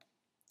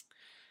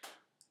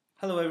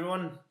Hello,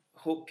 everyone.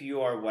 Hope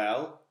you are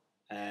well.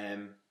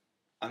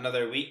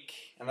 Another week,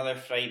 another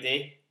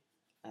Friday.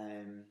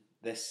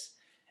 This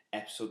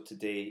episode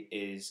today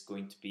is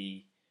going to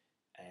be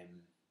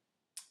um,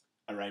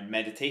 around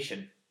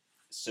meditation.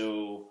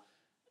 So,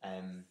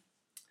 um,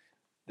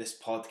 this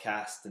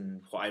podcast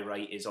and what I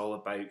write is all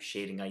about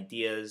sharing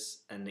ideas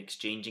and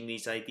exchanging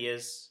these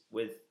ideas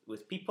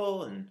with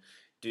people and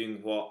doing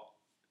what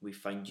we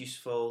find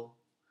useful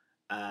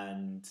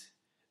and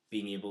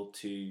being able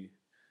to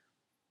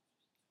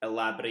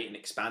elaborate and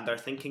expand our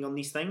thinking on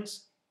these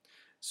things.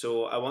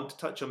 So I want to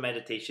touch on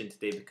meditation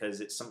today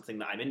because it's something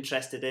that I'm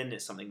interested in.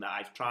 It's something that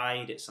I've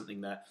tried. It's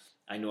something that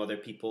I know other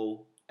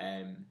people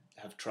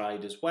have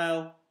tried as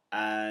well.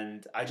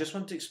 And I just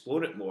want to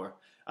explore it more.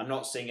 I'm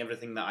not saying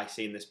everything that I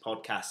say in this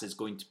podcast is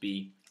going to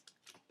be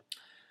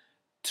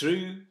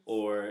true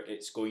or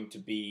it's going to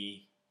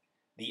be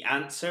the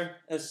answer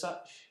as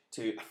such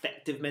to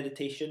effective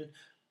meditation,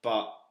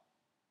 but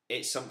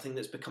it's something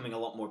that's becoming a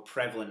lot more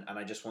prevalent, and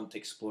I just want to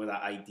explore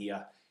that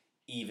idea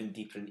even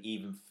deeper and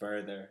even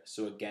further.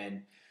 So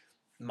again,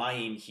 my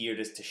aim here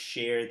is to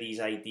share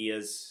these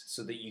ideas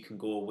so that you can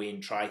go away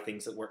and try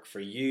things that work for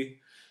you.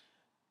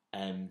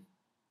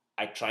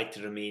 I try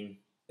to remain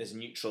as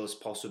neutral as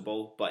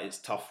possible, but it's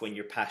tough when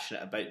you're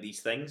passionate about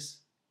these things.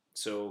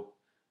 So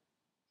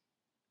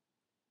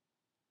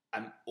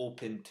I'm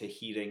open to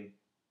hearing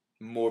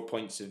more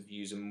points of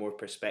views and more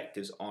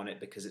perspectives on it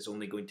because it's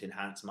only going to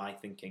enhance my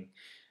thinking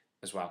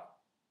as well.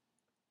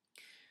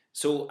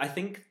 So I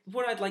think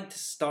where I'd like to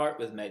start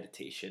with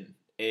meditation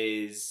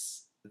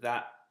is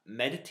that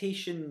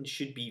meditation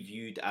should be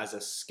viewed as a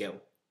skill.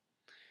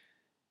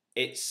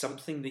 It's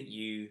something that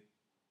you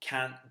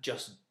can't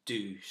just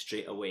do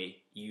straight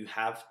away. You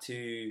have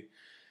to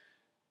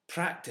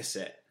practice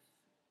it,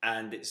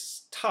 and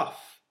it's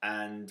tough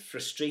and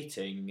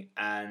frustrating,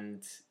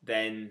 and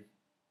then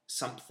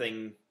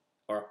something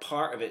or a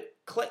part of it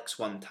clicks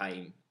one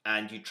time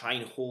and you try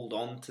and hold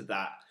on to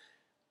that.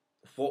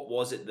 What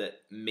was it that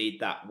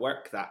made that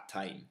work that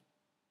time?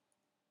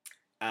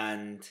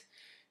 And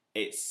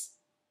it's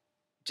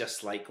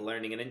just like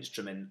learning an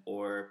instrument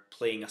or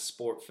playing a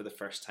sport for the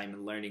first time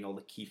and learning all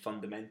the key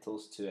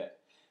fundamentals to it.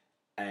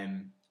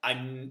 I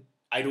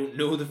don't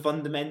know the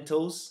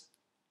fundamentals.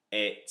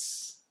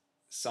 It's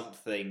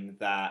something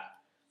that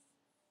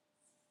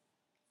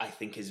I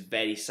think is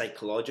very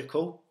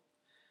psychological.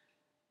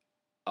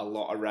 A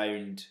lot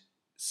around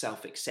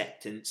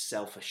self-acceptance,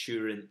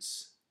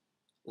 self-assurance,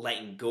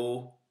 letting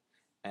go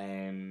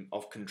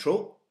of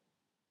control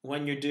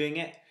when you're doing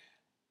it,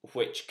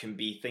 which can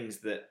be things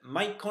that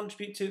might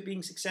contribute to it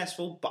being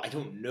successful, but I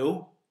don't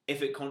know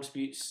if it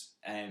contributes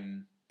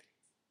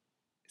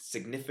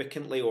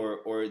significantly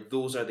or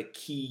those are the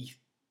key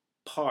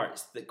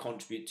parts that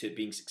contribute to it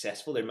being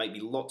successful. There might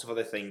be lots of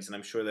other things, and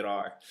I'm sure there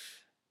are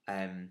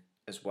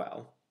as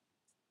well.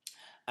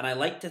 And I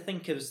like to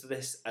think of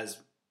this as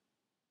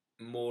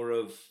more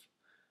of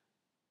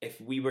if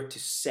we were to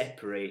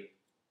separate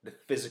the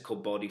physical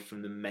body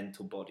from the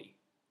mental body,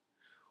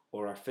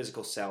 or our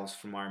physical selves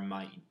from our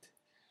mind.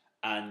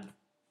 And,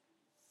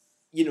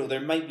 there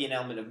might be an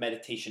element of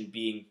meditation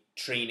being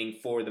training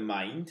for the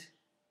mind,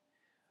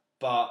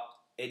 but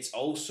it's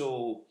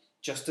also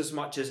just as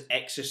much as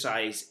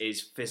exercise is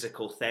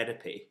physical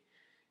therapy.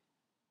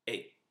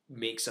 It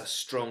makes us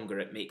stronger,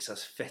 it makes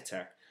us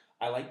fitter.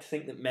 I like to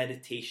think that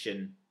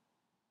meditation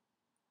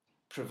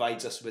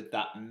provides us with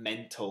that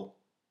mental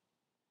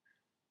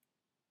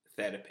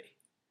therapy.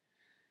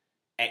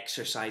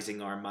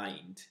 Exercising our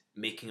mind,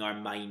 making our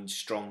mind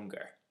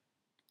stronger.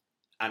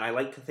 And I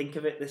like to think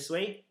of it this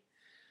way.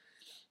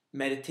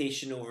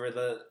 Meditation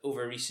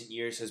over recent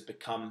years has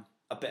become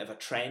a bit of a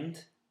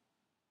trend,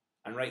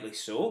 and rightly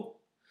so.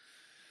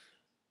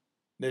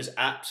 There's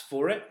apps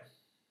for it.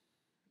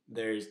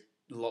 There's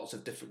lots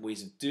of different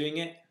ways of doing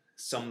it,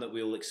 some that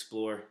we'll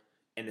explore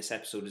in this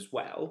episode as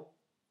well.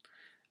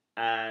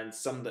 And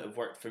some that have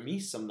worked for me,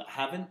 some that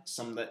haven't,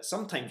 some that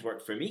sometimes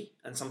work for me,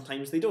 and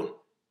sometimes they don't.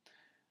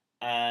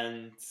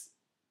 And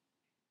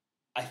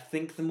I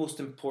think the most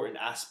important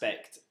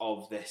aspect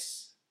of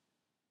this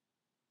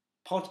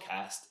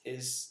podcast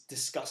is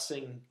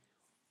discussing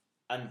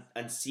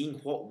and seeing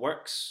what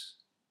works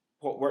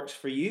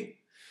for you,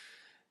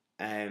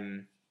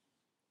 and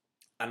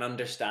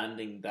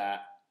understanding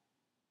that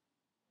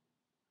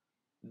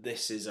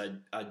this is a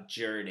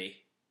journey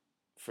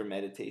for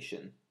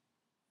meditation.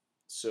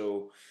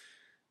 So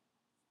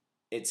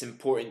it's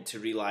important to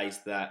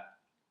realize that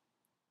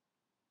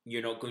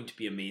you're not going to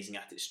be amazing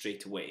at it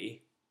straight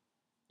away.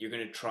 You're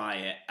going to try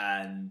it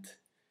and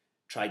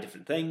try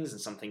different things, and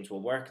some things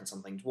will work and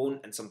some things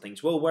won't, and some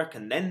things will work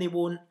and then they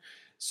won't.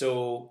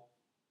 So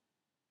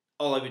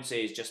all I would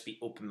say is just be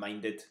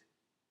open-minded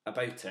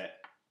about it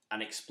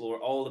and explore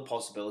all the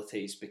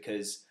possibilities,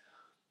 because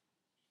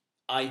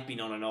I've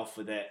been on and off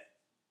with it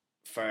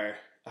for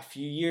a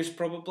few years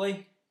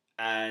probably,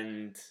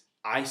 and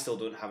I still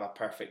don't have a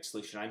perfect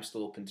solution. I'm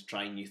still open to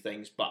trying new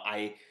things, but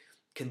I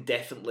can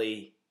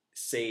definitely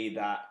say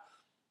that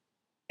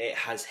it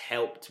has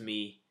helped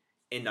me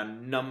in a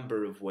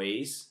number of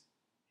ways,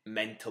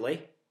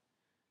 mentally,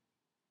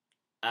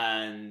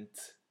 and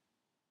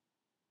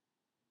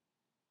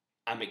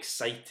I'm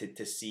excited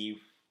to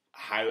see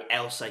how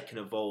else I can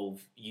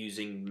evolve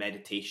using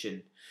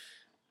meditation.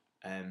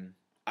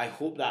 I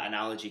hope that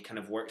analogy kind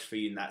of works for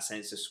you in that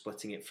sense of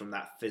splitting it from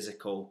that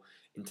physical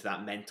into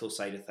that mental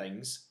side of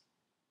things.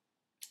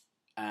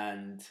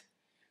 And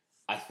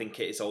I think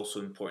it is also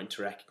important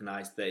to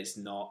recognize that it's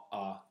not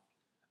a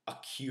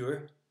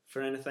cure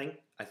for anything.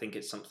 I think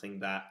it's something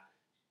that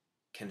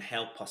can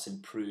help us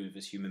improve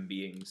as human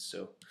beings.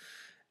 So,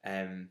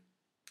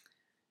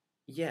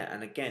 yeah,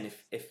 and again,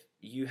 if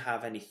you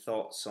have any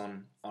thoughts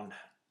on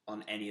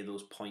any of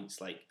those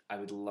points, like, I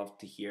would love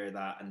to hear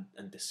that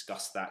and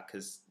discuss that,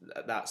 because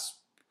that's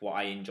what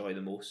I enjoy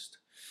the most.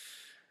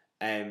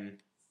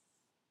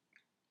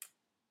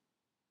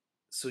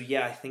 So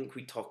yeah, I think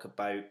we talk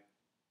about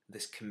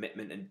this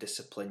commitment and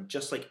discipline,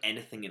 just like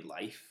anything in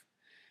life,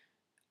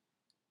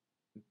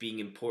 being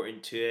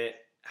important to it,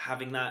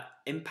 having that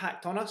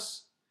impact on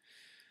us.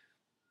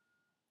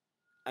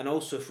 And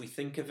also, if we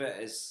think of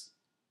it as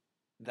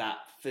that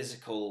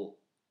physical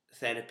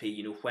therapy,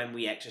 you know, when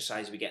we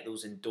exercise, we get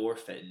those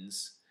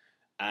endorphins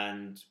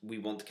and we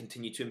want to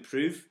continue to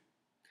improve.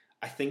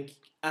 I think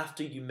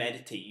after you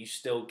meditate, you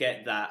still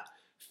get that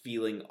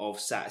feeling of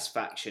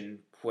satisfaction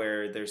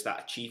where there's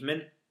that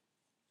achievement.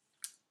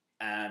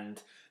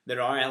 And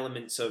there are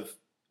elements of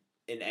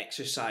in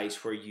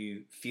exercise where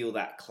you feel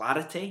that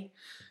clarity.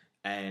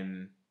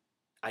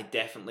 I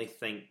definitely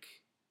think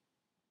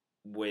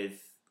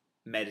with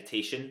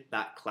meditation,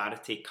 that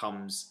clarity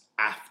comes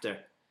after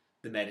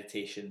the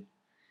meditation.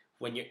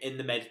 When you're in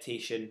the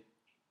meditation,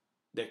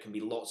 there can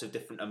be lots of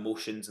different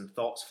emotions and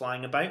thoughts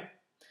flying about,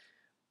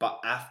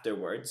 but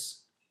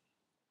afterwards,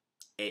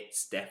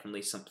 it's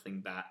definitely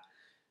something that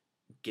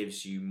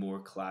gives you more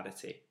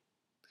clarity.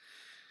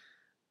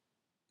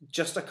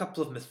 Just a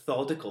couple of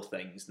methodical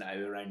things now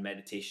around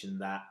meditation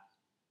that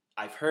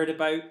I've heard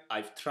about,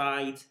 I've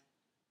tried,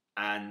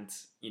 and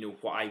you know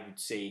what I would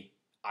say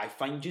I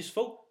find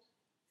useful.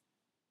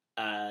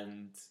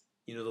 And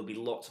you know, there'll be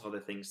lots of other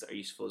things that are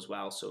useful as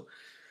well. So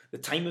the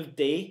time of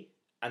day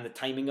and the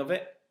timing of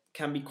it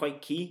can be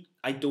quite key.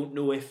 I don't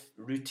know if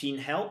routine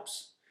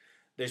helps.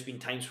 There's been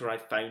times where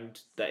I've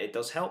found that it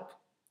does help,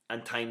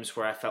 and times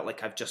where I felt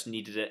like I've just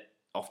needed it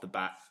off the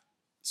bat.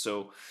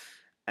 So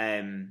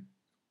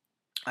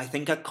I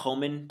think a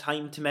common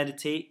time to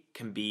meditate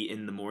can be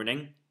in the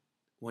morning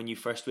when you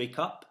first wake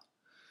up.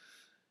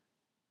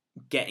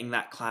 Getting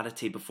that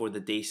clarity before the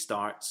day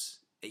starts.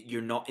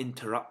 You're not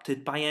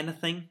interrupted by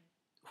anything,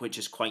 which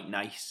is quite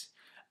nice,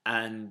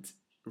 and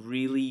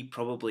really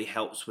probably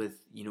helps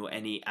with, you know,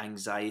 any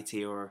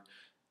anxiety or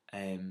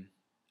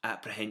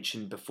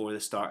apprehension before the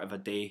start of a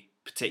day,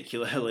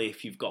 particularly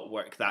if you've got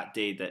work that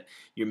day that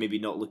you're maybe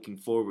not looking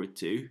forward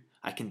to.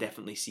 I can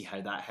definitely see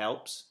how that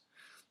helps.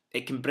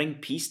 It can bring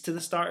peace to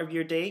the start of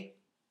your day.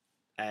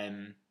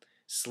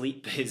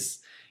 Sleep is,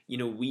 you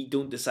know, we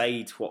don't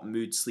decide what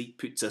mood sleep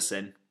puts us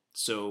in.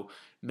 So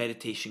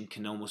meditation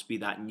can almost be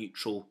that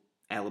neutral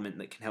element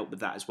that can help with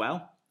that as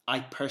well.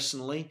 I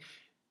personally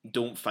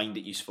don't find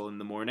it useful in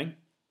the morning.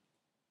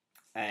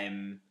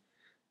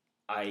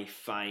 I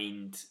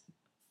find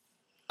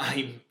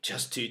I'm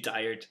just too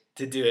tired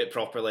to do it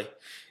properly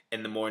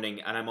in the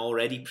morning, and I'm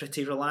already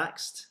pretty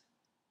relaxed.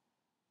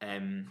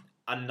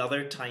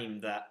 Another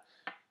time that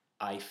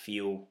I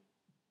feel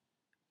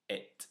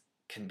it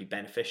can be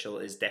beneficial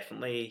is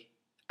definitely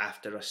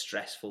after a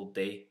stressful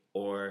day,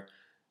 or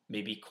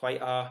maybe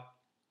quite a,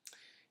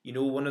 you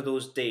know, one of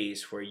those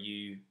days where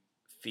you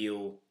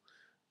feel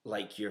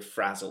like you're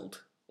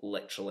frazzled,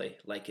 literally,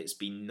 like it's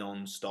been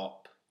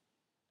non-stop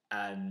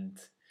and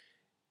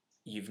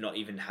you've not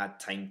even had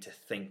time to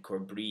think or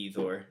breathe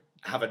or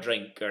have a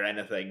drink or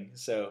anything.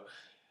 So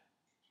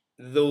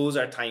those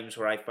are times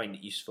where I find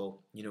it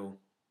useful. You know,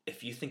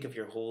 if you think of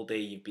your whole day,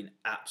 you've been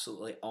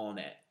absolutely on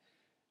it,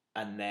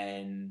 and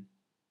then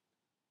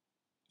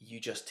you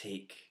just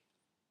take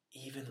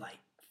even like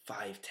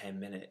 5-10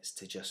 minutes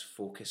to just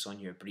focus on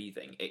your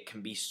breathing, it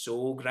can be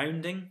so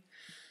grounding,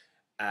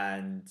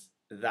 and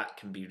that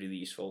can be really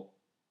useful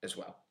as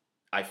well,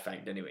 I've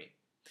found anyway.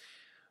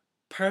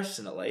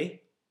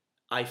 Personally,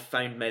 I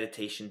found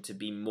meditation to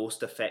be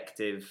most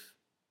effective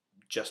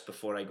just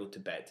before I go to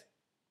bed.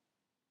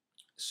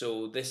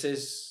 So this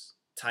is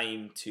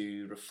time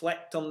to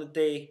reflect on the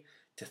day,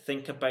 to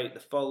think about the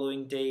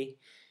following day,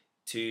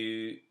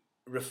 to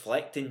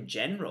reflect in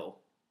general,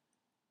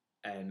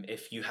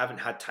 if you haven't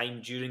had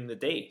time during the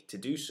day to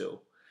do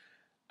so.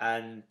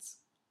 And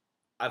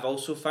I've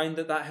also found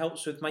that that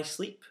helps with my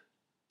sleep.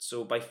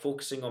 So by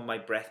focusing on my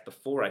breath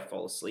before I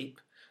fall asleep,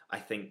 I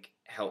think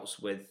helps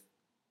with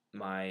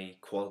my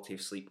quality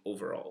of sleep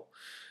overall.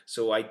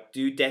 So I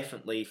do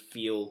definitely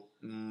feel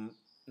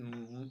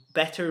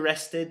better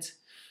rested,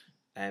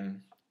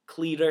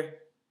 clearer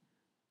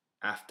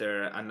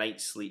after a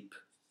night's sleep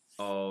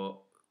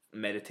or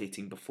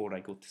meditating before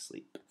I go to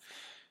sleep.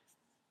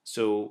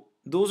 So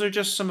those are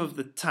just some of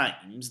the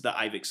times that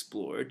I've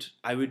explored.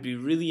 I would be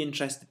really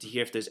interested to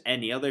hear if there's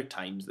any other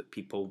times that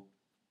people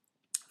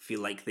feel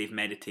like they've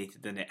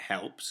meditated and it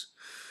helps.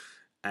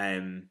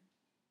 For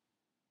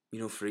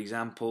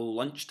example,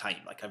 lunchtime.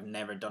 Like, I've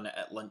never done it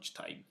at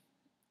lunchtime.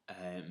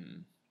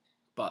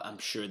 But I'm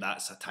sure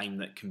that's a time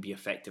that can be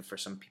effective for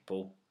some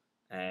people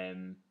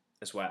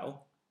as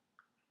well.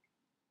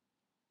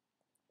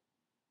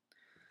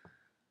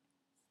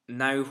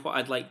 Now, what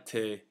I'd like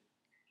to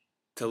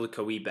look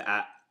a wee bit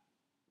at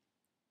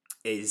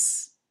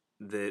is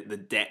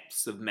the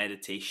depths of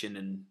meditation,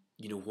 and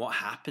what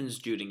happens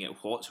during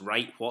it, what's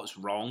right, what's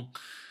wrong.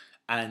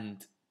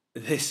 And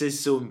this is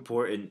so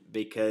important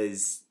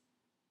because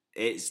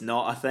it's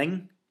not a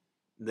thing.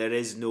 There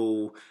is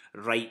no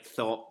right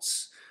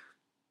thoughts,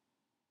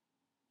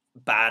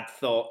 bad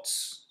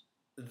thoughts.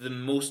 The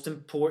most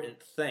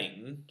important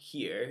thing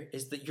here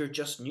is that you're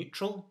just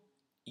neutral.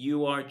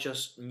 You are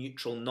just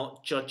neutral,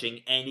 not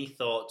judging any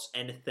thoughts,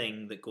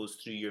 anything that goes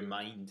through your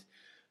mind,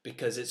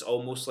 because it's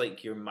almost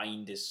like your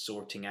mind is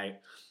sorting out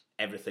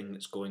everything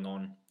that's going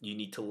on. You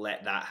need to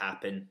let that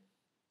happen.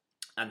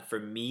 And for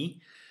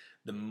me,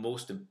 the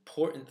most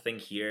important thing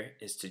here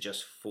is to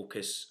just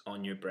focus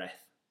on your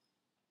breath.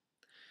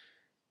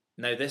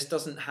 Now, this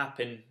doesn't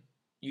happen,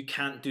 you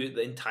can't do it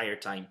the entire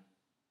time.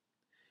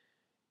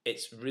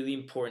 It's really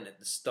important at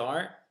the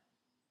start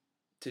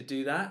to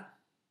do that,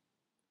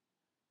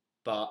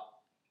 but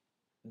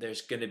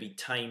there's going to be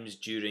times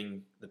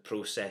during the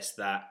process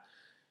that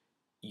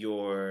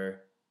you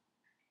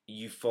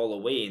fall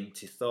away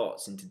into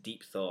thoughts, into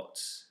deep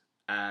thoughts,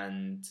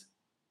 and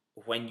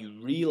when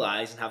you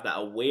realize and have that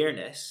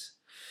awareness,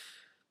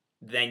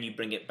 then you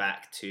bring it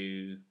back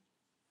to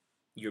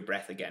your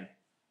breath again.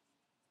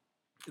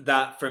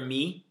 That, for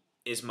me,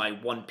 is my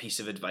one piece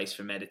of advice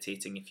for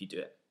meditating if you do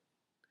it.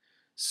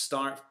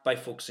 Start by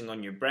focusing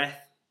on your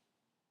breath,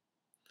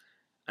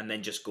 and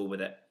then just go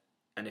with it.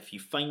 And if you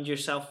find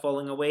yourself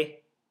falling away,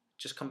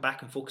 just come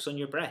back and focus on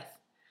your breath.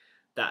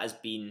 That has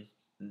been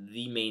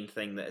the main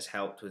thing that has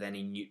helped with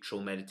any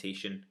neutral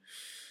meditation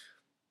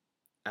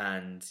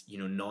and,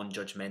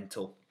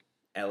 non-judgmental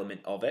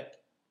element of it.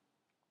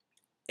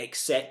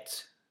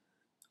 Accept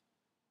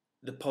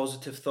the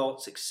positive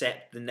thoughts,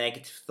 accept the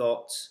negative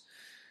thoughts.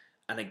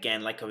 And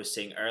again, like I was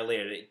saying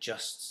earlier, it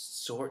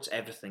just sorts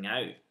everything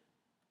out.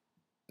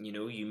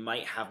 You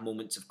might have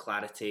moments of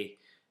clarity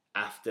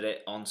after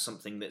it on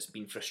something that's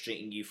been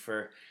frustrating you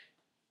for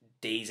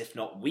days, if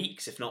not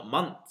weeks, if not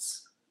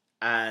months.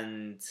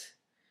 And,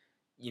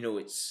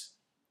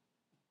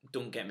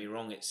 don't get me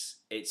wrong, it's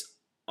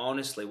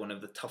honestly one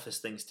of the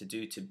toughest things to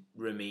do, to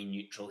remain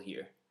neutral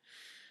here.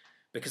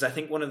 Because I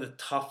think one of the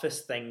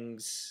toughest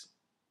things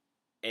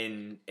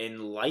in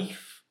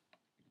life,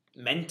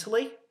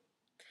 mentally,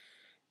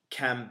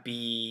 can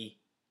be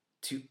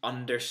to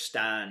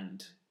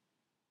understand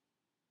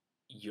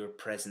your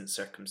present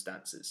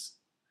circumstances.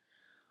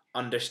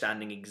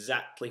 Understanding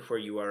exactly where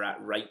you are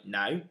at right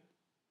now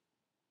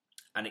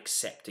and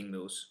accepting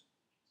those.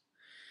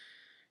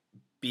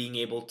 Being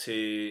able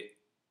to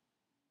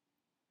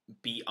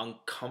be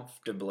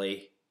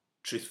uncomfortably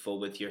truthful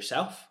with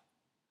yourself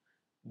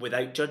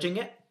without judging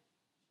it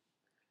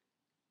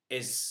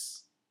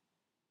is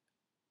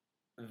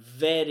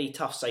very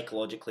tough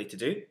psychologically to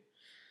do.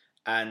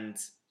 And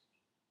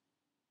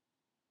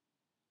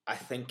I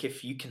think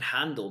if you can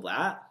handle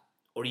that,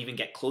 or even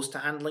get close to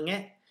handling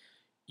it,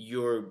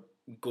 you're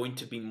going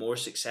to be more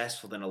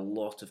successful than a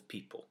lot of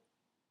people.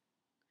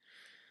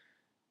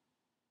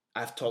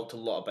 I've talked a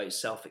lot about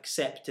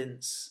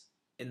self-acceptance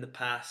in the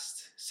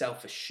past,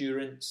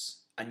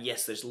 self-assurance, and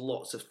yes, there's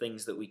lots of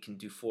things that we can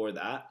do for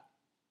that,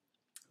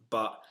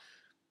 but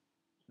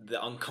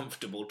the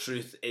uncomfortable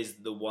truth is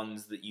the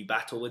ones that you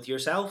battle with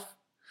yourself.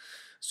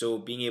 So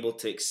being able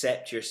to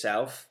accept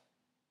yourself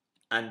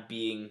and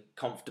being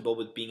comfortable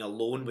with being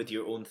alone with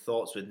your own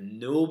thoughts, with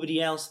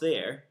nobody else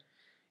there,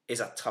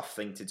 is a tough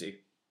thing to do.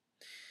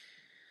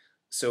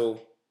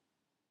 So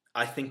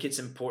I think it's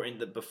important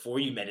that before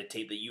you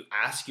meditate, that you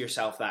ask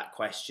yourself that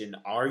question: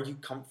 are you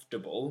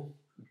comfortable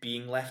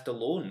being left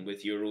alone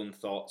with your own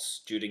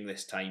thoughts during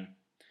this time?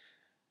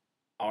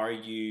 Are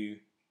you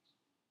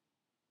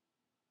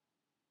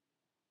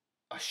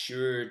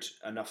assured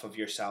enough of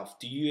yourself?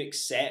 Do you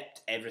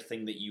accept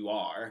everything that you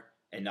are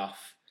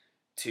enough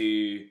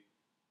to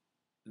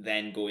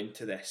then go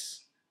into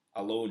this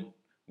alone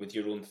with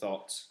your own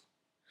thoughts?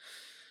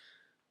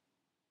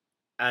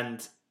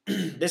 And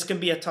this can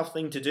be a tough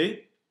thing to do.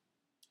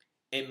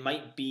 It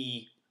might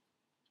be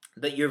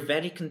that you're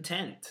very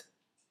content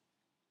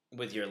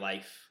with your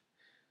life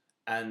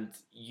and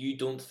you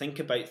don't think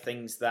about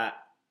things that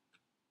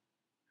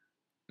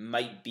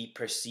might be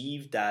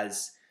perceived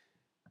as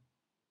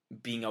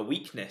being a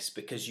weakness,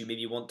 because you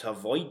maybe want to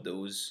avoid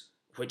those,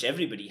 which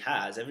everybody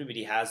has.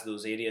 Everybody has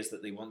those areas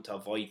that they want to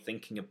avoid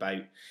thinking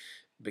about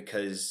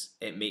because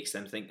it makes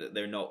them think that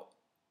they're not,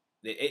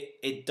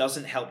 it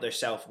doesn't help their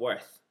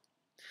self-worth.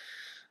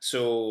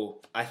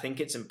 So I think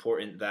it's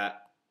important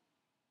that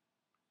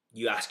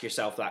you ask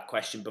yourself that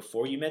question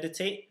before you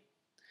meditate,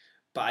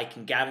 but I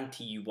can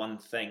guarantee you one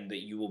thing: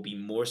 that you will be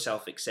more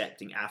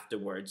self-accepting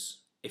afterwards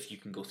if you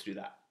can go through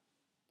that.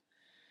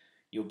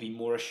 You'll be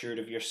more assured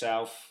of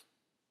yourself.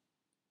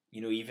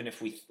 Even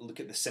if we look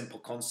at the simple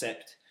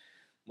concept,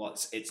 well,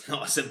 it's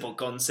not a simple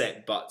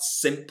concept, but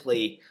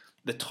simply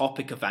the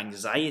topic of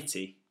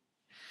anxiety,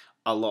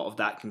 a lot of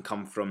that can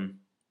come from,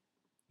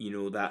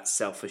 that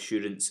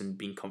self-assurance and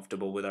being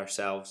comfortable with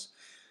ourselves.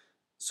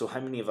 So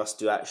how many of us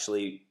do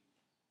actually,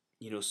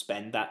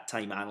 spend that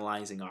time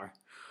analysing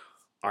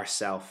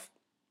ourself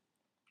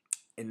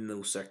in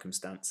those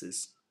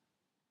circumstances?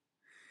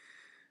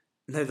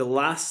 Now, the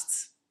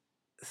last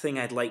thing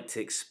I'd like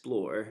to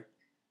explore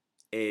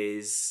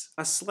is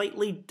a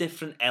slightly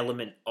different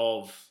element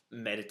of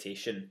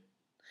meditation.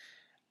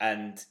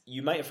 And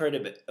you might have heard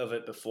of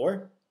it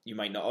before, you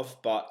might not have,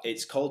 but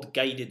it's called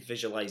guided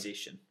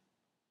visualization.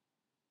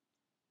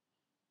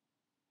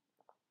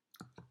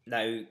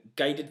 Now,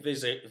 guided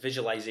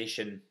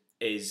visualization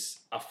is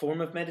a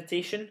form of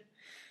meditation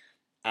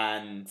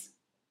and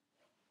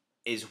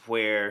is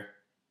where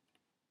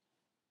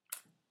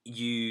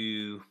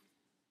you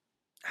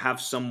have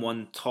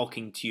someone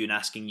talking to you and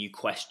asking you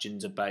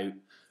questions about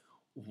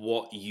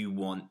what you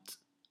want.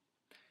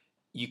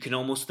 You can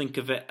almost think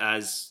of it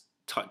as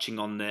touching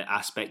on the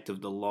aspect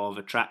of the law of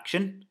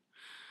attraction.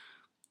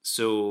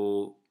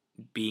 So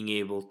being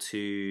able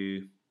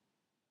to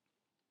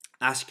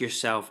ask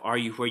yourself, are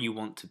you where you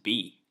want to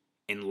be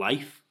in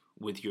life,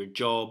 with your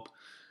job,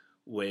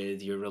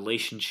 with your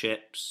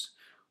relationships,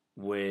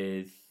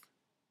 with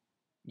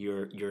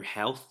your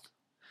health?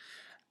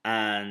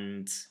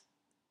 And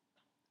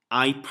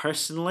I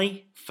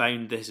personally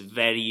found this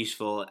very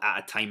useful at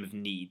a time of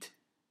need.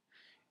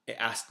 It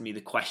asked me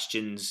the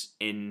questions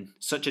in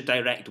such a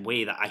direct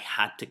way that I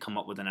had to come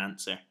up with an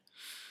answer,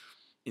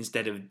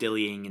 instead of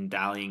dillying and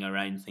dallying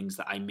around things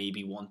that I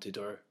maybe wanted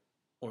or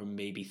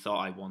maybe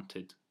thought I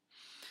wanted.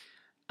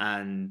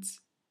 And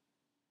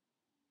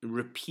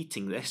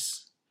repeating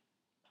this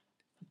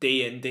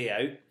day in, day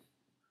out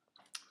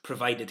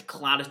provided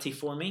clarity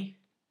for me,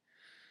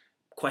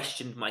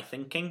 questioned my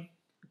thinking,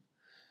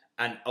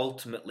 and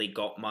ultimately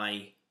got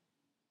my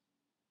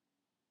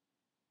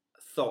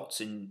thoughts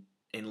in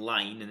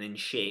line and in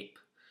shape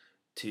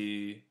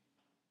to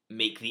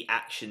make the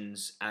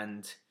actions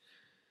and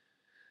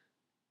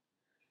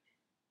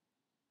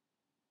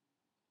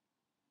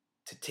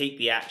to take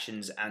the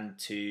actions and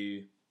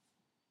to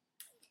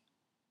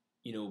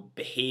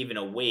behave in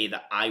a way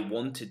that I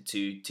wanted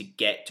to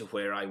get to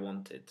where I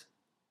wanted.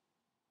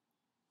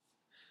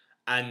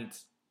 And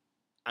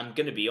I'm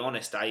going to be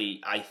honest, I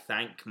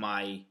thank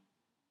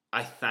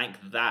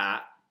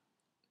that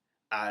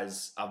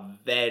as a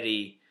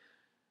very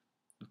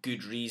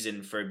good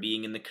reason for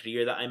being in the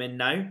career that I'm in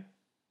now.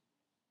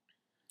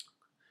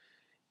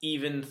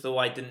 Even though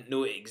I didn't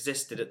know it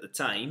existed at the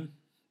time,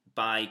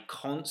 by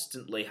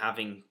constantly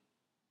having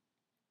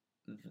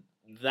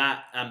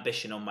that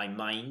ambition on my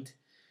mind,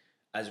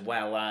 as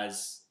well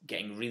as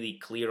getting really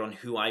clear on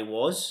who I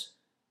was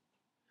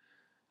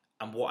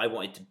and what I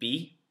wanted to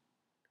be,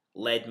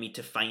 led me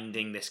to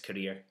finding this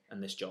career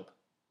and this job.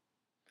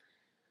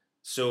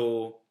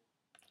 So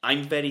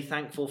I'm very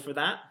thankful for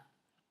that.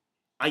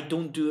 I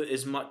don't do it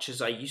as much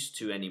as I used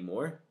to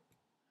anymore,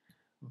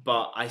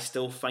 but I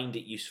still find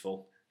it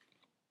useful.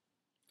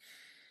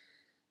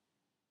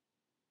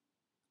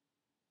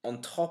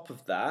 On top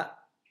of that,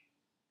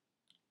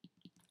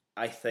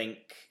 I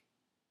think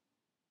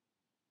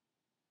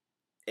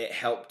it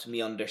helped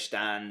me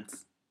understand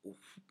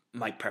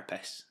my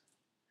purpose.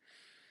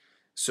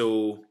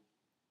 So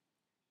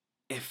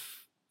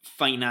if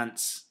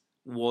finance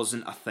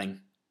wasn't a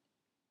thing,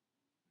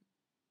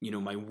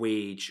 my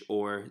wage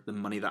or the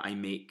money that I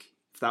make,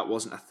 if that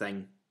wasn't a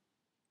thing,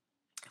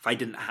 if I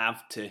didn't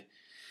have to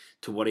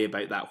worry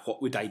about that,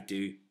 what would I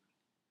do?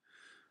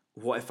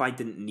 What if I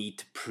didn't need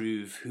to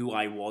prove who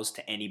I was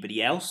to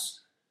anybody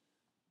else?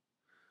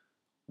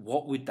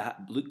 What would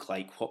that look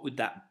like? What would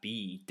that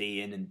be day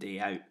in and day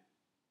out?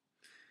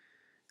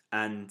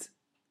 And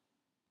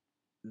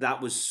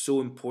that was so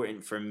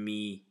important for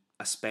me,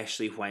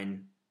 especially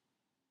when,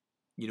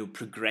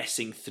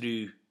 progressing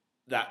through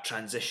that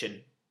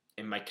transition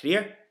in my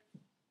career,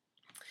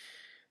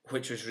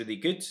 which was really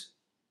good.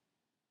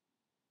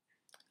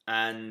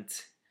 And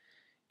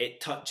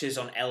it touches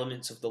on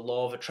elements of the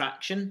law of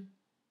attraction,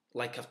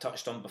 like I've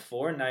touched on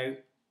before. Now,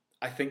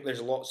 I think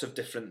there's lots of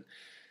different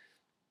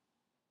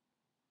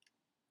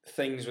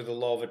things with the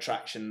law of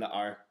attraction that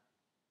are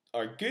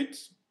good,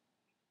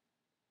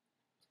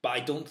 but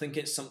I don't think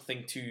it's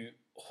something to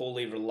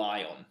wholly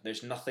rely on.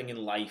 There's nothing in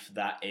life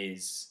that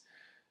is,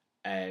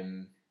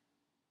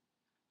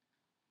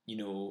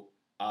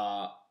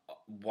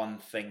 one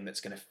thing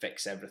that's going to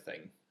fix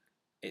everything.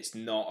 It's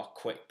not a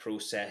quick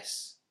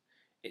process.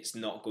 It's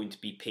not going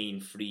to be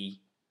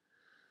pain-free.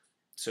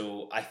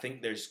 So I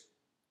think there's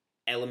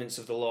elements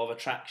of the law of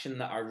attraction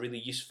that are really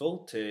useful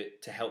to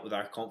help with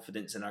our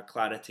confidence and our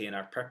clarity and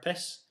our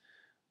purpose.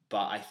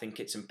 But I think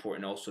it's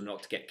important also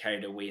not to get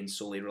carried away and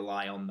solely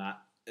rely on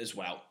that as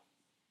well.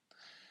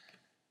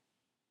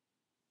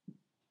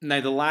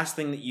 Now, the last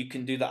thing that you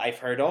can do that I've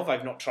heard of,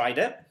 I've not tried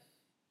it,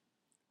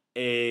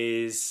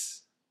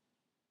 is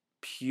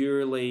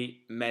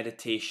purely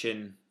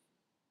meditation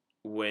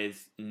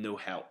with no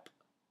help.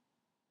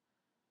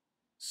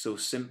 So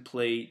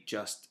simply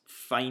just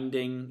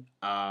finding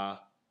a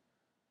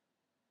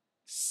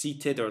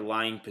seated or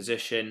lying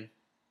position,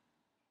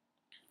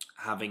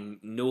 having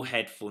no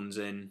headphones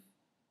in,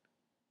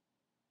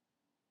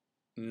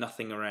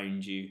 nothing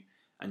around you,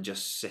 and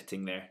just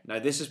sitting there. Now,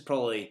 this is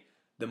probably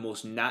the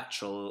most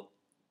natural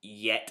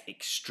yet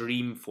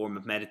extreme form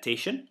of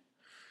meditation,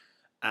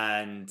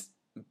 and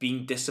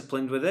being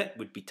disciplined with it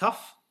would be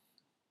tough,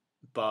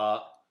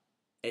 but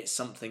it's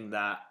something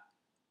that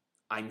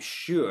I'm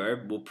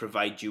sure will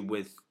provide you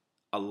with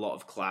a lot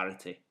of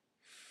clarity.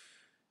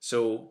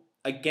 So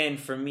again,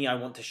 for me, I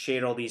want to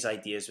share all these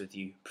ideas with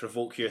you,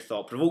 provoke your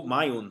thought, provoke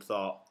my own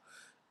thought,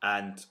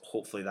 and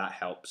hopefully that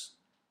helps.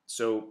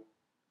 So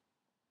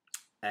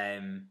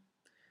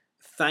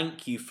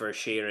thank you for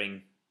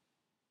sharing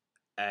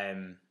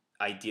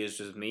ideas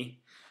with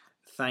me.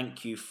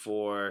 Thank you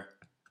for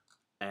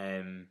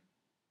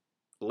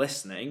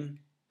listening.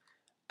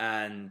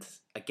 And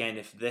again,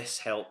 if this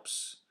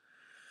helps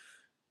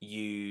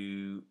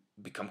you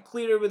become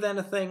clearer with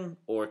anything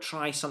or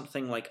try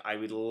something, like, I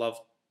would love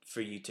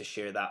for you to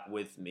share that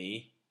with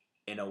me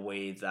in a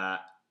way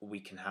that we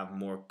can have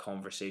more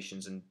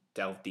conversations and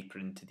delve deeper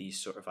into these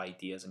sort of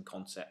ideas and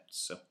concepts.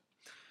 So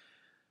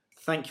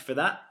thank you for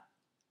that.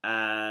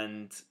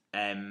 And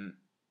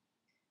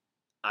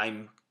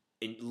I'm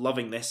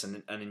loving this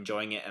and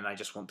enjoying it, and I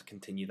just want to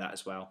continue that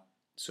as well.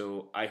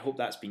 So I hope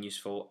that's been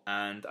useful,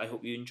 and I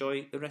hope you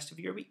enjoy the rest of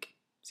your week.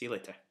 See you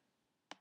later.